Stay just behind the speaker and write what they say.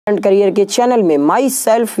Career के channel में my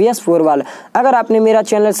self यश पोरवाल। अगर आपने मेरा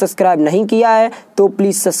चैनल सब्सक्राइब नहीं किया है तो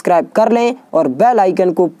प्लीज़ सब्सक्राइब कर लें और बेल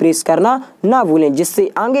आइकन को प्रेस करना ना भूलें, जिससे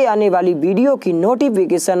आगे आने वाली वीडियो की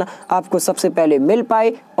नोटिफिकेशन आपको सबसे पहले मिल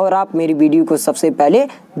पाए और आप मेरी वीडियो को सबसे पहले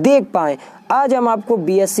देख पाएँ। आज हम आपको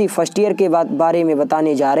B.S.C फर्स्ट ईयर के बारे में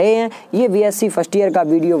बताने जा रहे हैं। ये B.S.C फर्स्ट ईयर का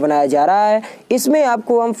वीडियो बनाया जा रहा है। इसमें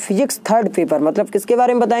आपको हम फिजिक्स थर्ड पेपर मतलब किसके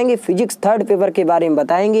बारे में बताएंगे, फिजिक्स थर्ड पेपर के बारे में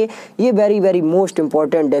बताएंगे। ये वेरी मोस्ट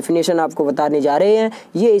इंपॉर्टेंट डेफिनेशन आपको बताने जा रहे हैं।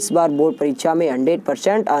 ये इस बार बोर्ड परीक्षा में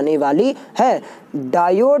 100% आने वाली है।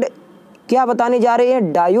 डायोड क्या बताने जा रहे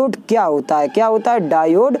हैं, डायोड क्या होता है,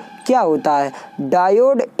 डायोड क्या होता है।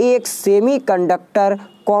 डायोड एक सेमीकंडक्टर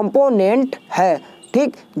कंपोनेंट है,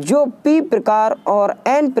 ठीक, जो P प्रकार और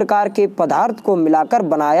N प्रकार के पदार्थ को मिलाकर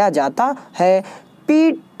बनाया जाता है।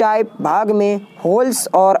 P टाइप भाग में होल्स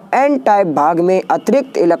और N टाइप भाग में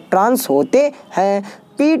अतिरिक्त इलेक्ट्रॉन्स होते हैं।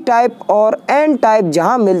 P टाइप और N टाइप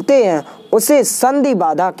जहां मिलते हैं उसे संधि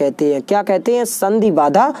बाधा कहते हैं। क्या कहते हैं, संधि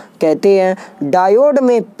बाधा कहते हैं। डायोड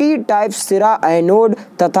में P टाइप सिरा एनोड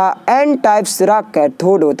तथा N टाइप सिरा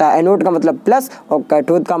कैथोड होता है। एनोड का मतलब प्लस और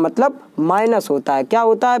कैथोड का मतलब माइनस होता है। क्या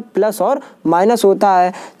होता है, प्लस और माइनस होता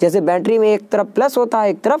है। जैसे बैटरी में एक तरफ प्लस होता है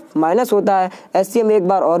एक तरफ माइनस होता है। ऐसे हम एक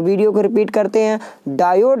बार और वीडियो को रिपीट करते हैं।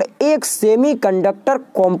 डायोड एक सेमीकंडक्टर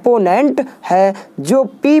कंपोनेंट है जो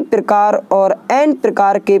P प्रकार और N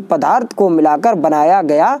प्रकार के पदार्थ को मिलाकर बनाया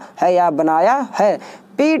गया है या बनाया है।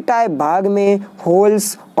 P टाइप भाग में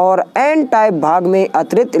होल्स और N टाइप भाग में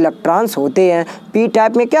अतिरिक्त इलेक्ट्रॉन्स होते हैं। P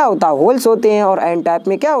टाइप में क्या होता है, होल्स होते हैं और N टाइप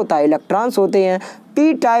में क्या होता है, इलेक्ट्रॉन्स होते हैं।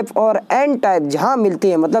 P टाइप और N टाइप जहां मिलते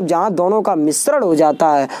हैं मतलब जहां दोनों का मिश्रण हो जाता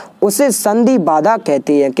है उसे संधि बाधा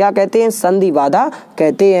कहते हैं। क्या कहते हैं, संधि बाधा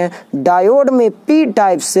कहते हैं। डायोड में P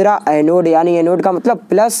टाइप सिरा एनोड यानी एनोड का मतलब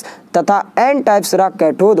प्लस तथा N टाइप सिरा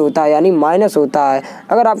कैथोड होता है यानी माइनस होता है।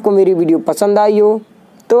 अगर आपको मेरी वीडियो पसंद आई हो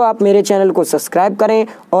तो आप मेरे चैनल को सब्सक्राइब करें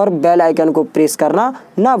और बेल आइकन को प्रेस करना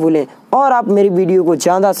ना भूलें और आप मेरी वीडियो को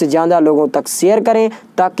ज़्यादा से ज़्यादा लोगों तक शेयर करें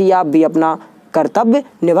ताकि आप भी अपना कर्तव्य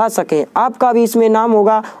निभा सकें। आपका भी इसमें नाम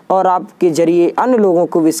होगा और आपके जरिए अन्य लोगों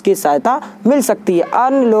को भी इसकी सहायता मिल सकती है।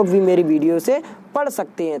 अन्य लोग भी मेरी वीडियो से पढ़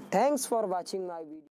सकते हैं। Thanks for watching my video.